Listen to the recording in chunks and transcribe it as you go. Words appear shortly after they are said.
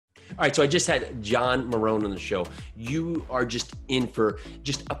All right, so I just had John Marone on the show. You are just in for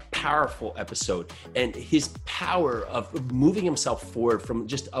just a powerful episode, and his power of moving himself forward from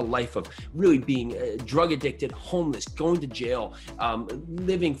just a life of really being drug addicted, homeless, going to jail,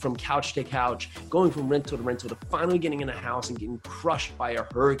 living from couch to couch, going from rental to rental, to finally getting in a house and getting crushed by a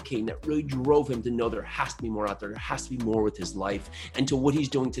hurricane that really drove him to know there has to be more out there. There has to be more with his life, and to what he's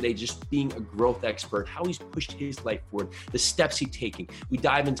doing today, just being a growth expert, how he's pushed his life forward, the steps he's taking. We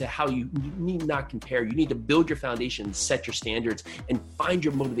dive into how you need not compare. You need to build your foundation and set your standards and find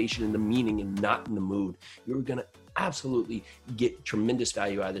your motivation in the meaning and not in the mood. You're going to absolutely get tremendous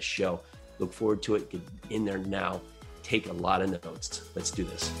value out of this show. Look forward to it. Get in there now. Take a lot of notes. Let's do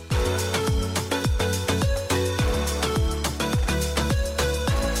this.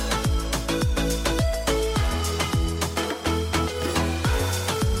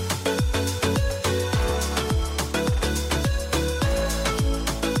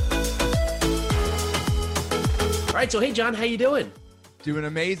 All right, so hey, John, how you doing? Doing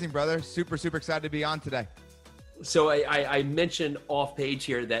amazing, brother. Super excited to be on today. So I mentioned off page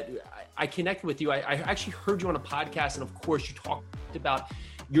here that I connected with you. I actually heard you on a podcast, and of course you talked about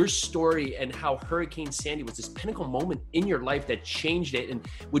your story and how Hurricane Sandy was this pinnacle moment in your life that changed it, and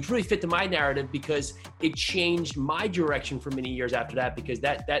which really fit to my narrative because it changed my direction for many years after that, because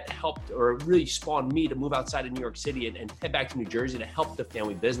that helped or really spawned me to move outside of New York City and head back to New Jersey to help the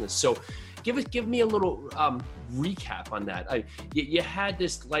family business. So give me a little recap on that. You had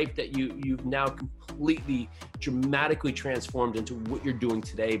this life that you've now completely dramatically transformed into what you're doing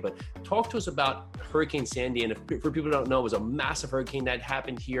today, but talk to us about Hurricane Sandy. And for people who don't know, it was a massive hurricane that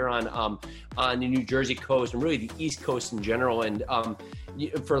happened here on the New Jersey coast and really the East Coast in general. And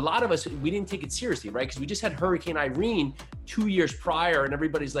for a lot of us, we didn't take it seriously, right? Because we just had Hurricane Irene 2 years prior, and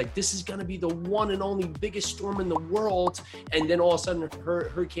everybody's like, this is going to be the one and only biggest storm in the world. And then all of a sudden,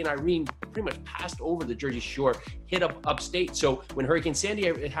 Hurricane Irene pretty much passed over the Jersey Shore, hit upstate. So when Hurricane Sandy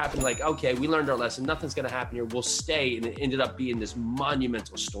it happened, like, okay, we learned our lesson. Nothing's going to happen here. We'll stay. And it ended up being this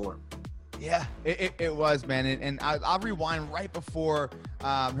monumental storm. Yeah, it was, man. And I'll rewind right before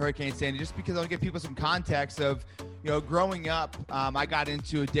Hurricane Sandy, just because I'll give people some context of, growing up, I got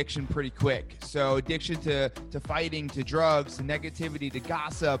into addiction pretty quick. So addiction to fighting, to drugs, to negativity, to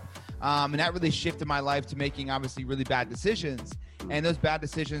gossip. And that really shifted my life to making obviously really bad decisions. And those bad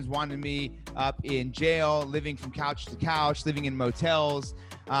decisions wound me up in jail, living from couch to couch, living in motels.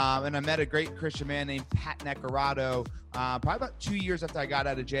 And I met a great Christian man named Pat Neccarado, probably about 2 years after I got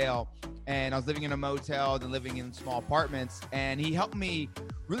out of jail. And I was living in a motel and living in small apartments. And he helped me,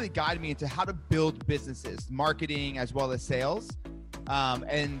 really guide me into how to build businesses, marketing as well as sales.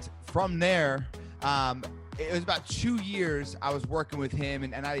 And from there, it was about 2 years I was working with him.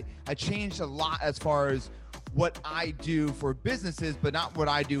 And I changed a lot as far as what I do for businesses, but not what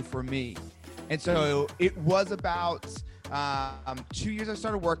I do for me. And so it was about 2 years I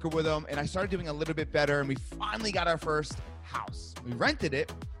started working with him, and I started doing a little bit better, and we finally got our first house. We rented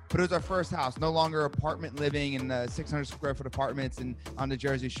it, but it was our first house, no longer apartment living in the 600 square foot apartments on the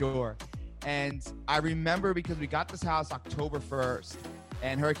Jersey Shore. And I remember because we got this house October 1st,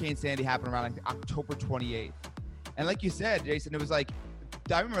 and Hurricane Sandy happened around October 28th. And like you said, Jason, it was like,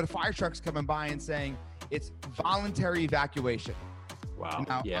 I remember the fire trucks coming by and saying, it's voluntary evacuation. Wow.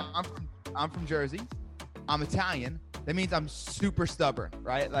 Now, yeah. I'm from Jersey. I'm Italian. That means I'm super stubborn,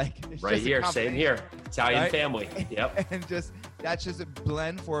 right? Like right here, same here. Italian right? family. Yep. And that's just a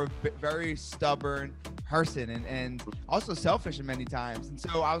blend for a very stubborn person and also selfish in many times. And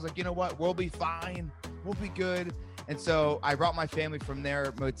so I was like, you know what? We'll be fine. We'll be good. And so I brought my family from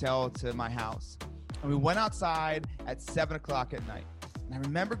their motel to my house. And we went outside at 7 o'clock at night. And I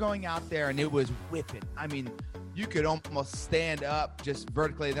remember going out there and it was whipping. I mean, you could almost stand up just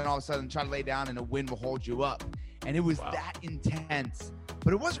vertically, then all of a sudden try to lay down and the wind will hold you up. And it was that intense,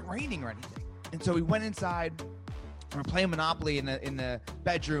 but it wasn't raining or anything. And so we went inside and we're playing Monopoly in the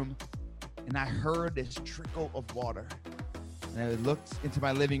bedroom, and I heard this trickle of water. And I looked into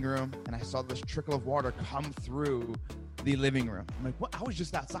my living room and I saw this trickle of water come through the living room. I'm like, what? I was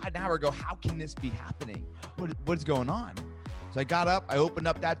just outside an hour ago. How can this be happening? What's going on? So I got up, I opened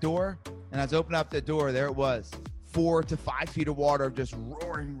up that door, and as I opened up the door, there it was, 4 to 5 feet of water, just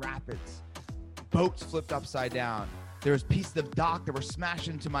roaring rapids. Boats flipped upside down. There was pieces of dock that were smashed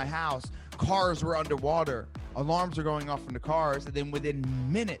into my house. Cars were underwater. Alarms were going off from the cars. And then within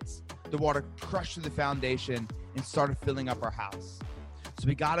minutes, the water crushed through the foundation and started filling up our house. So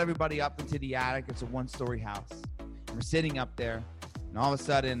we got everybody up into the attic. It's a 1-story house. And we're sitting up there. And all of a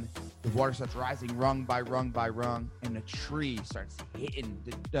sudden, the water starts rising rung by rung by rung, and the tree starts hitting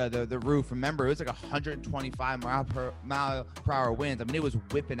the roof. Remember, it was like 125 mile per hour winds. I mean, it was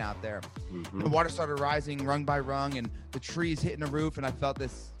whipping out there. The water started rising rung by rung, and the trees hitting the roof, and I felt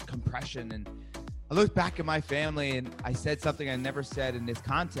this compression. And I looked back at my family, and I said something I never said in this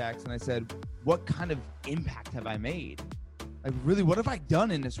context, and I said, what kind of impact have I made? Like, really, what have I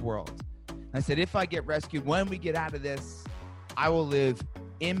done in this world? And I said, if I get rescued, when we get out of this, I will live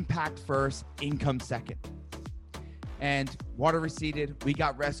impact first, income second. And water receded. We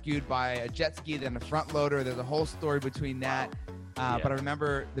got rescued by a jet ski, then a front loader. There's a whole story between that. But I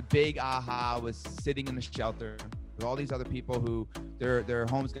remember the big aha was sitting in the shelter with all these other people who their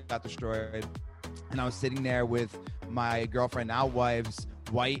homes got destroyed. And I was sitting there with my girlfriend, now wife's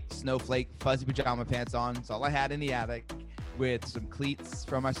white snowflake fuzzy pajama pants on. It's all I had in the attic, with some cleats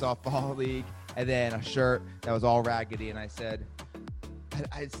from my softball league, and then a shirt that was all raggedy. And I said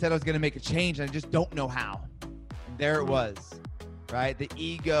I was going to make a change, and I just don't know how. And there it was, right? The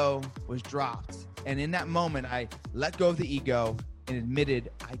ego was dropped. And in that moment, I let go of the ego and admitted,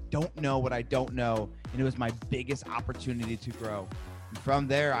 I don't know what I don't know. And it was my biggest opportunity to grow. And from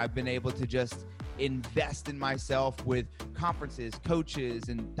there, I've been able to just invest in myself with conferences, coaches,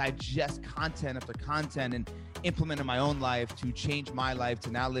 and digest content after content and implement in my own life to change my life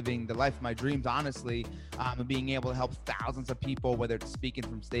to now living the life of my dreams, honestly, and being able to help thousands of people, whether it's speaking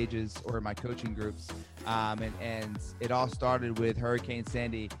from stages or in my coaching groups. And it all started with Hurricane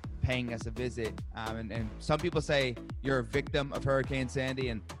Sandy paying us a visit. And some people say you're a victim of Hurricane Sandy.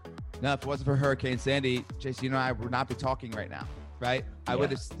 And no, if it wasn't for Hurricane Sandy, Jason, you and I would not be talking right now. Right? I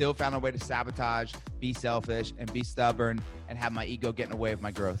would have still found a way to sabotage, be selfish, and be stubborn, and have my ego get in the way of my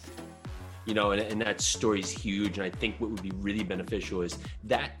growth. You know, and that story is huge. And I think what would be really beneficial is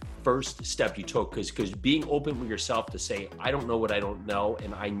that first step you took, because being open with yourself to say, I don't know what I don't know,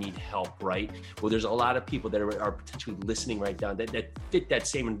 and I need help, right? Well, there's a lot of people that are potentially listening right now that fit that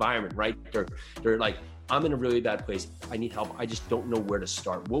same environment, right? They're like, I'm in a really bad place. I need help. I just don't know where to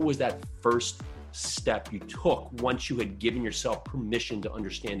start. What was that first step you took once you had given yourself permission to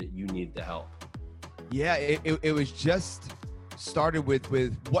understand that you needed the help? Yeah, it was just started with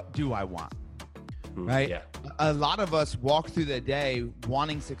what do I want, right? Yeah. A lot of us walk through the day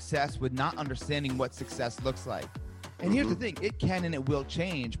wanting success with not understanding what success looks like. And here's the thing, it can and it will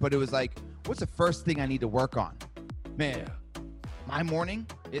change, but it was like, what's the first thing I need to work on? Man, my morning,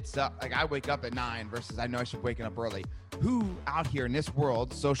 it's like I wake up at 9 versus I know I should be waking up early. Who out here in this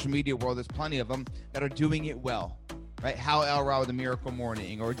world, social media world, there's plenty of them that are doing it well, right? Hal Elrod with the Miracle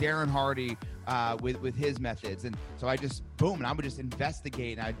Morning, or Darren Hardy with his methods. And so I just, boom, and I would just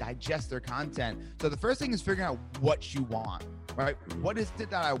investigate and I digest their content. So the first thing is figuring out what you want, right? What is it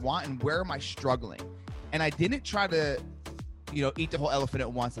that I want and where am I struggling? And I didn't try to, eat the whole elephant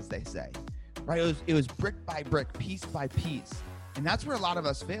at once, as they say, right? It was brick by brick, piece by piece. And that's where a lot of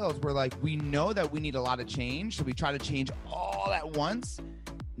us fails. We're like, we know that we need a lot of change. So we try to change all at once,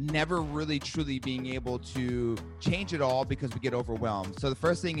 never really truly being able to change it all because we get overwhelmed. So the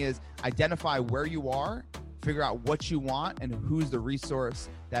first thing is identify where you are, figure out what you want, and who's the resource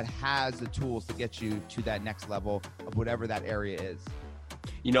that has the tools to get you to that next level of whatever that area is.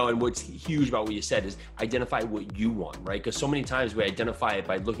 And what's huge about what you said is identify what you want, right? Because so many times we identify it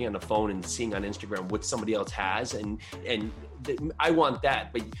by looking on the phone and seeing on Instagram what somebody else has, and I want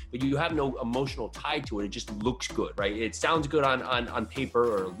that, but you have no emotional tie to it. It just looks good, right? It sounds good on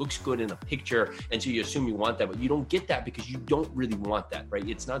paper, or it looks good in a picture, and so you assume you want that, but you don't get that because you don't really want that, right?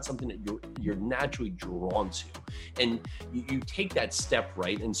 It's not something that you're naturally drawn to, and you take that step,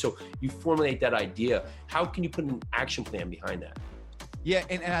 right? And so you formulate that idea. How can you put an action plan behind that? Yeah,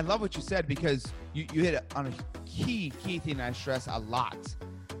 and I love what you said, because you hit on a key thing I stress a lot.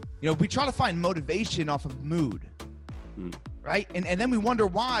 We try to find motivation off of mood, right? And then we wonder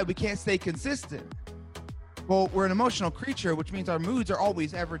why we can't stay consistent. Well, we're an emotional creature, which means our moods are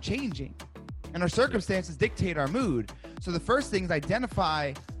always ever changing, and our circumstances dictate our mood. So the first thing is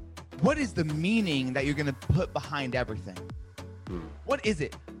identify what is the meaning that you're going to put behind everything. What is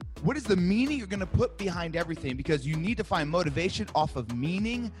it? What is the meaning you're going to put behind everything? Because you need to find motivation off of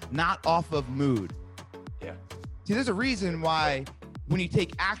meaning, not off of mood. Yeah. See, there's a reason why when you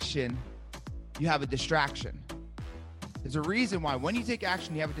take action, you have a distraction. There's a reason why when you take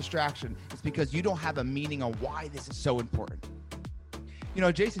action, you have a distraction. It's because you don't have a meaning on why this is so important.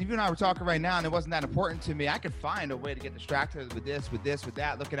 Jason, if you and I were talking right now and it wasn't that important to me, I could find a way to get distracted with this, with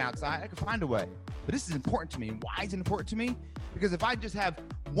that, looking outside. I could find a way. But this is important to me. Why is it important to me? Because if I just have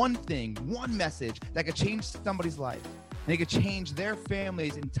one thing, one message that could change somebody's life, and it could change their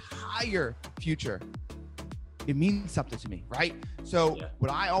family's entire future, it means something to me, right? So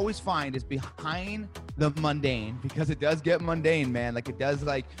what I always find is behind the mundane, because it does get mundane, man. Like it does,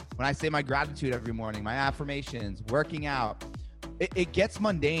 like when I say my gratitude every morning, my affirmations, working out, it gets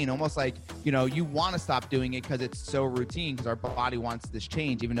mundane, almost like, you know, you want to stop doing it because it's so routine, because our body wants this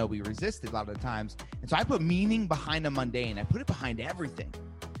change, even though we resist it a lot of the times. And so I put meaning behind the mundane. I put it behind everything.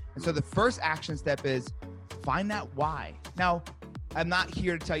 And so the first action step is find that why. Now, I'm not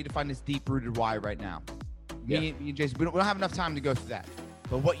here to tell you to find this deep-rooted why right now. Me and Jason, we don't have enough time to go through that.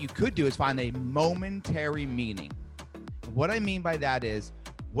 But what you could do is find a momentary meaning. What I mean by that is,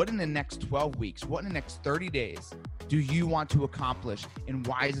 what in the next 12 weeks, what in the next 30 days do you want to accomplish, and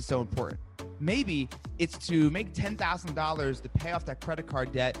why is it so important? Maybe it's to make $10,000 to pay off that credit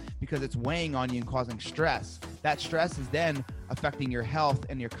card debt because it's weighing on you and causing stress. That stress is then affecting your health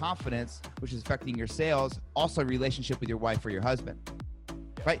and your confidence, which is affecting your sales, also relationship with your wife or your husband,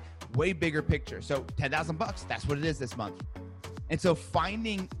 right? Way bigger picture. So $10,000, that's what it is this month. And so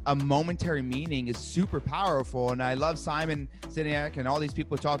finding a momentary meaning is super powerful. And I love Simon Sinek and all these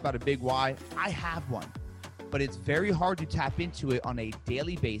people who talk about a big why. I have one, but it's very hard to tap into it on a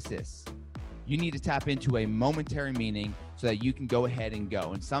daily basis. You need to tap into a momentary meaning so that you can go ahead and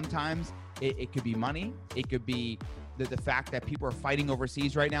go. And sometimes it could be money. It could be the fact that people are fighting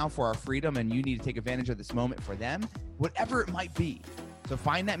overseas right now for our freedom, and you need to take advantage of this moment for them, whatever it might be. So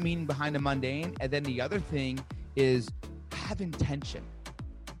find that meaning behind the mundane. And then the other thing is have intention,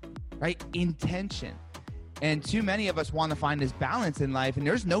 right? Intention. And too many of us want to find this balance in life, and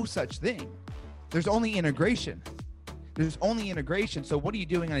there's no such thing. There's only integration. There's only integration. So what are you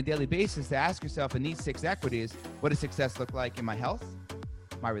doing on a daily basis to ask yourself in these 6 equities, what does success look like in my health,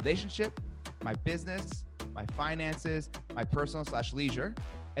 my relationship, my business, my finances, my personal/leisure,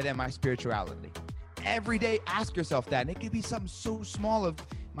 and then my spirituality? Every day, ask yourself that. And it could be something so small of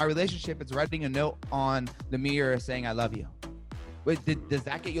my relationship. It's writing a note on the mirror saying, I love you. Wait, does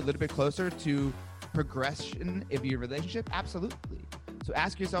that get you a little bit closer to progression of your relationship? Absolutely. So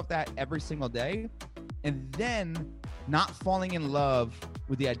ask yourself that every single day, and then not falling in love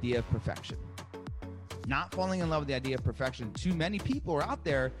with the idea of perfection. Not falling in love with the idea of perfection. Too many people are out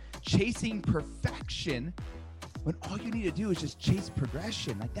there chasing perfection when all you need to do is just chase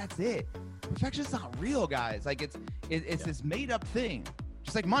progression. Like, that's it. Perfection's not real, guys. Like, it's this made up thing.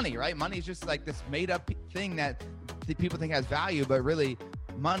 Just like money, right? Money is just like this made up thing that people think has value, but really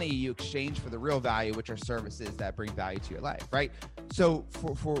money you exchange for the real value, which are services that bring value to your life, right? So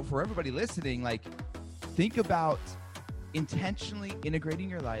for everybody listening, like, think about intentionally integrating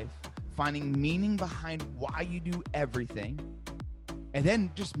your life, finding meaning behind why you do everything, and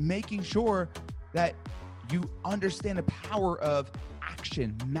then just making sure that you understand the power of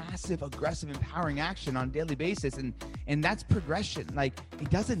action, massive, aggressive, empowering action on a daily basis. And that's progression. Like, it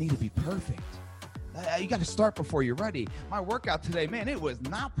doesn't need to be perfect. You got to start before you're ready. My workout today, man, it was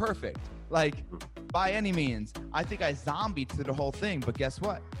not perfect. Like, by any means. I think I zombied through the whole thing, but guess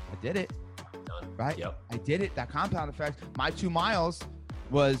what? I did it. Right? Yep. I did it. That compound effect. My 2 miles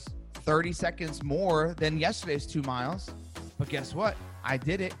was 30 seconds more than yesterday's 2 miles. But guess what? I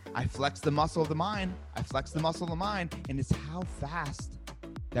did it. I flexed the muscle of the mind. And it's how fast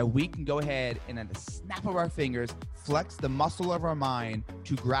that we can go ahead and at the snap of our fingers, flex the muscle of our mind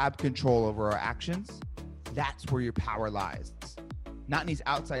to grab control over our actions. That's where your power lies. Not in these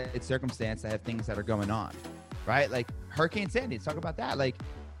outside circumstances that have things that are going on, right? Like Hurricane Sandy, let's talk about that. Like,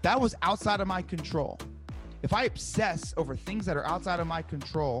 that was outside of my control. If I obsess over things that are outside of my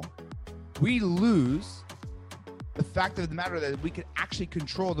control, we lose the fact of the matter that we can actually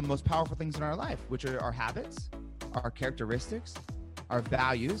control the most powerful things in our life, which are our habits, our characteristics, our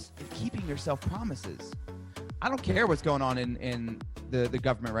values, and keeping yourself promises. I don't care what's going on in the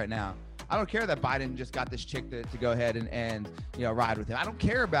government right now. I don't care that Biden just got this chick to go ahead and ride with him. I don't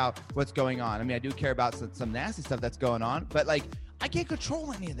care about what's going on. I mean, I do care about some nasty stuff that's going on, but like, I can't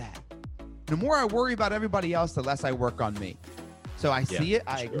control any of that. The more I worry about everybody else, the less I work on me. So I see it,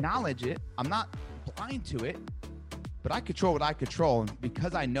 I acknowledge it. I'm not blind to it, but I control what I control. And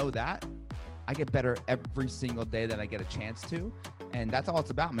because I know that, I get better every single day that I get a chance to. And that's all it's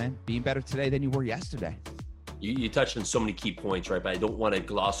about, man. Being better today than you were yesterday. You touched on so many key points, right? But I don't want to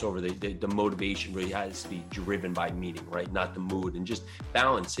gloss over the motivation really has to be driven by meaning, right? Not the mood, and just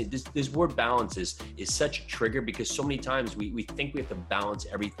balance. This word balance is such a trigger, because so many times we think we have to balance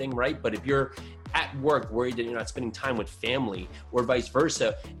everything, right? But if you're at work worried that you're not spending time with family, or vice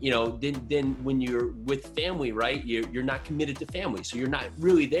versa, then when you're with family, right, you're not committed to family. So you're not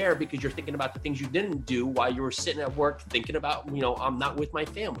really there because you're thinking about the things you didn't do while you were sitting at work thinking about, I'm not with my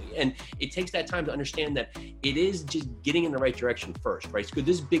family. And it takes that time to understand that it is just getting in the right direction first, right? So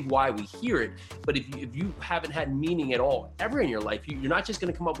this big why, we hear it, but if you haven't had meaning at all ever in your life, you're not just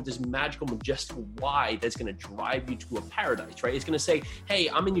going to come up with this magical, majestical why that's going to drive you to a paradise, right? It's going to say, hey,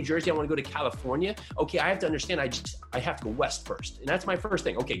 I'm in New Jersey, I want to go to California. Okay, I have to understand, I have to go west first. And that's my first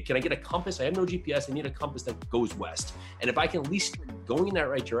thing. Okay, can I get a compass? I have no GPS, I need a compass that goes west. And if I can at least start going in that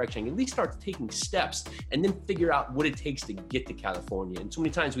right direction, I can at least start taking steps and then figure out what it takes to get to California. And so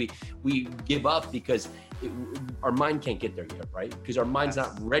many times we give up because our mind can't get there yet, right? Because our mind's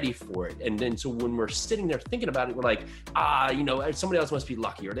not ready for it. And then so when we're sitting there thinking about it, we're like, somebody else must be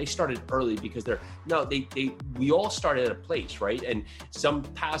lucky, or they started early because we all started at a place, right? And some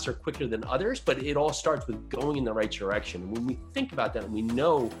paths are quicker than others, but it all starts with going in the right direction. And when we think about that and we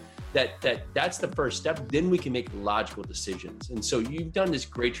know that's the first step, then we can make logical decisions. And so you've done this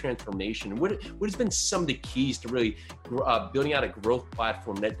great transformation. What has been some of the keys to really building out a growth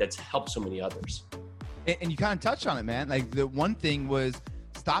platform that's helped so many others? And you kind of touched on it, man. Like the one thing was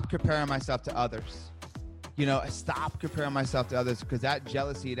stop comparing myself to others. Stop comparing myself to others, because that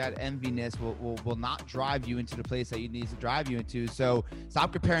jealousy, that enviness will not drive you into the place that you need to drive you into. So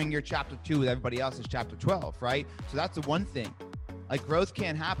stop comparing your chapter 2 with everybody else's chapter 12, right? So that's the one thing. Like growth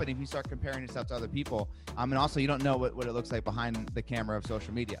can't happen if you start comparing yourself to other people. And also you don't know what it looks like behind the camera of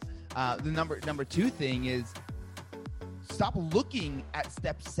social media. The number 2 thing is stop looking at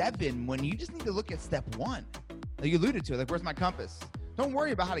step 7 when you just need to look at step 1. Like you alluded to, like, where's my compass? Don't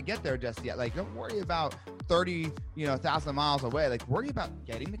worry about how to get there just yet. Like, don't worry about 1,000 miles away. Like, worry about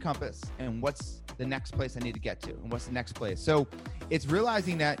getting the compass and what's the next place I need to get to and what's the next place. So it's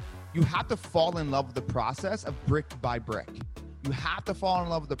realizing that you have to fall in love with the process of brick by brick. You have to fall in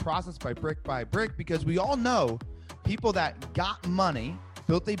love with the process by brick, because we all know people that got money,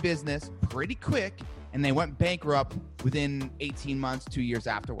 built a business pretty quick, and they went bankrupt within 18 months, 2 years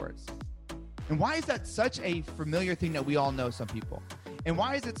afterwards. And why is that such a familiar thing that we all know some people? And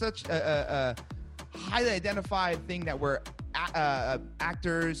why is it such a highly identified thing that we're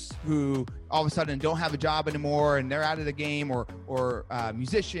actors who all of a sudden don't have a job anymore and they're out of the game, or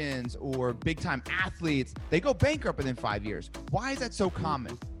musicians or big time athletes, they go bankrupt within 5 years? Why is that so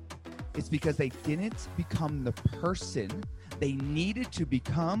common? It's because they didn't become the person they needed to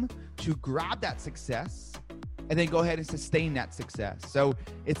become to grab that success and then go ahead and sustain that success. So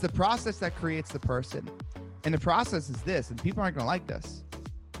it's the process that creates the person. And the process is this, and people aren't going to like this: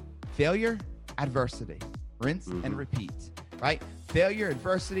 failure, adversity, rinse and repeat, right? Failure,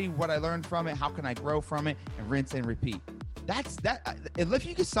 adversity, what I learned from it, how can I grow from it, and rinse and repeat. That's that. If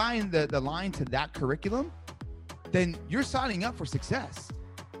you can sign the line to that curriculum, then you're signing up for success.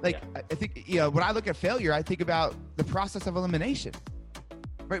 Like, yeah. I think, when I look at failure, I think about the process of elimination,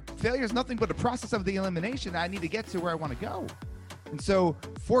 right? Failure is nothing but a process of the elimination that I need to get to where I want to go. And so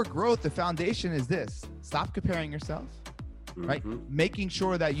for growth, the foundation is this: stop comparing yourself, right? Making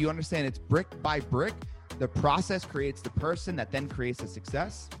sure that you understand it's brick by brick. The process creates the person that then creates the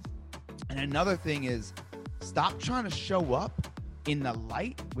success. And another thing is stop trying to show up in the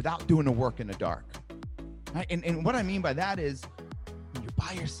light without doing the work in the dark, right? And what I mean by that is when you're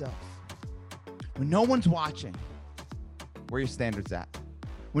by yourself, when no one's watching, where your standards at?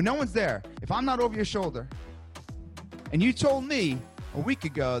 When no one's there, if I'm not over your shoulder, and you told me a week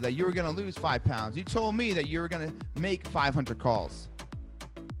ago that you were going to lose 5 pounds, you told me that you were going to make 500 calls.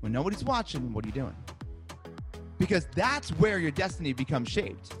 When nobody's watching, what are you doing? Because that's where your destiny becomes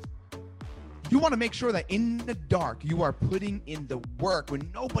shaped. You want to make sure that in the dark, you are putting in the work when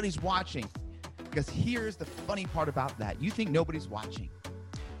nobody's watching. Because here's the funny part about that. You think nobody's watching.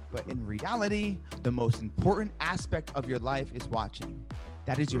 But in reality, the most important aspect of your life is watching.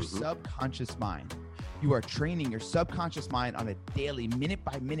 That is your subconscious mind. You are training your subconscious mind on a daily,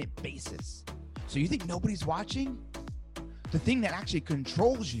 minute-by-minute basis. So you think nobody's watching? The thing that actually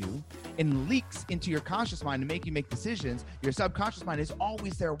controls you and leaks into your conscious mind to make you make decisions, your subconscious mind is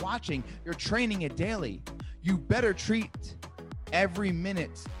always there watching. You're training it daily. You better treat every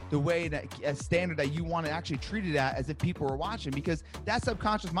minute the way that a standard that you want to actually treat it at, as if people were watching, because that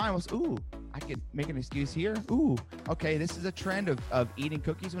subconscious mind was, ooh, I could make an excuse here. Ooh, okay, this is a trend of eating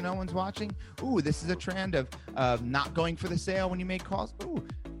cookies when no one's watching. Ooh, this is a trend of not going for the sale when you make calls. Ooh.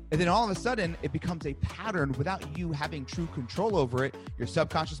 And then all of a sudden, it becomes a pattern without you having true control over it. Your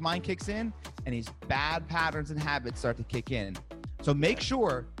subconscious mind kicks in, and these bad patterns and habits start to kick in. So make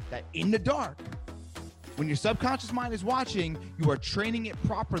sure that in the dark, when your subconscious mind is watching, you are training it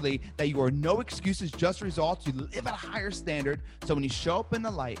properly, that you are no excuses, just results. You live at a higher standard. So when you show up in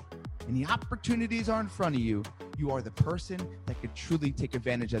the light and the opportunities are in front of you, you are the person that could truly take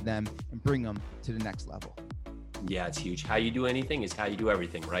advantage of them and bring them to the next level. Yeah, it's huge. How you do anything is how you do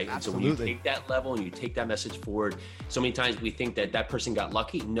everything, right? Absolutely. And so when you take that level and you take that message forward, so many times we think that that person got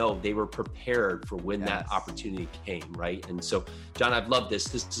lucky. No, they were prepared for when that opportunity came, right? And so, John, I've loved this.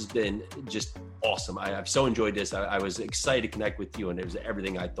 This has been just awesome. I've so enjoyed this. I was excited to connect with you, and it was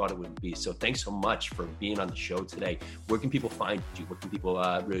everything I thought it would be. So thanks so much for being on the show today. Where can people find you? Where can people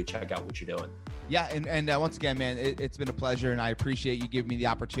really check out what you're doing? Yeah, and once again, man, it's been a pleasure, and I appreciate you giving me the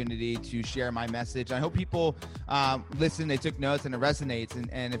opportunity to share my message. I hope people listen, they took notes, and it resonates.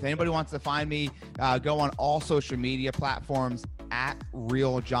 And if anybody wants to find me, go on all social media platforms at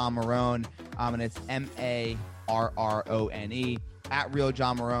Real John Marone, and it's MARRONE at Real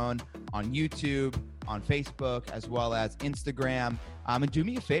John Marone on YouTube, on Facebook, as well as Instagram. And do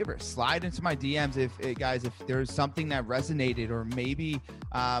me a favor, slide into my DMs if there's something that resonated, or maybe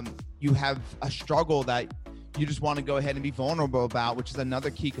you have a struggle that you just want to go ahead and be vulnerable about, which is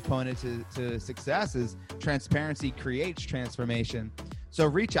another key component to success. Is transparency creates transformation. So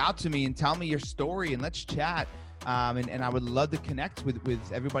reach out to me and tell me your story, and let's chat. And I would love to connect with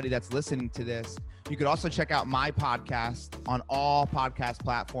everybody that's listening to this. You could also check out my podcast on all podcast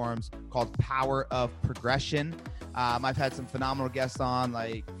platforms called Power of Progression. I've had some phenomenal guests on,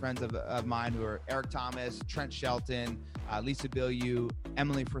 like friends of mine who are Eric Thomas, Trent Shelton, Lisa Bilyeu,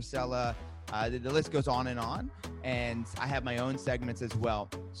 Emily Frisella. The list goes on. And I have my own segments as well.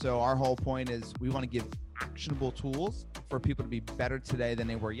 So our whole point is we want to give actionable tools for people to be better today than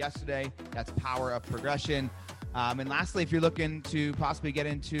they were yesterday. That's Power of Progression. And lastly, if you're looking to possibly get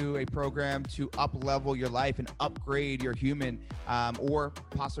into a program to up-level your life and upgrade your human, or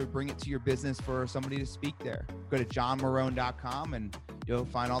possibly bring it to your business for somebody to speak there, go to johnmarone.com and you'll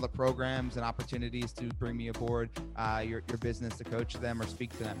find all the programs and opportunities to bring me aboard your business to coach them or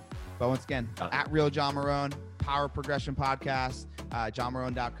speak to them. But once again, at Real John Marone, Power Progression Podcast,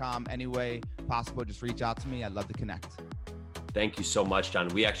 johnmarone.com. Any way possible, just reach out to me. I'd love to connect. Thank you so much, John.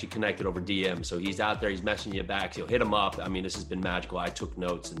 We actually connected over DM. So he's out there, he's messaging you back. So hit him up. I mean, this has been magical. I took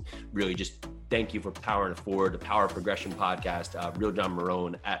notes, and really just thank you for powering it forward. The Power of Progression Podcast, Real John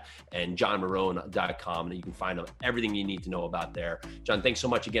Marone and johnmarone.com. And you can find everything you need to know about there. John, thanks so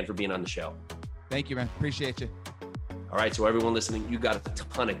much again for being on the show. Thank you, man. Appreciate you. All right. So everyone listening, you got a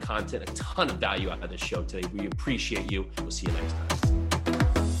ton of content, a ton of value out of this show today. We appreciate you. We'll see you next time.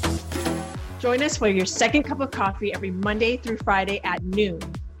 Join us for your second cup of coffee every Monday through Friday at noon.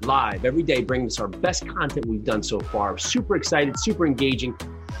 Live every day, bringing us our best content we've done so far. Super excited, super engaging,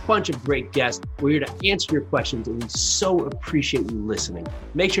 bunch of great guests. We're here to answer your questions, and we so appreciate you listening.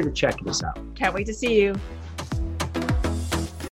 Make sure to check this out. Can't wait to see you.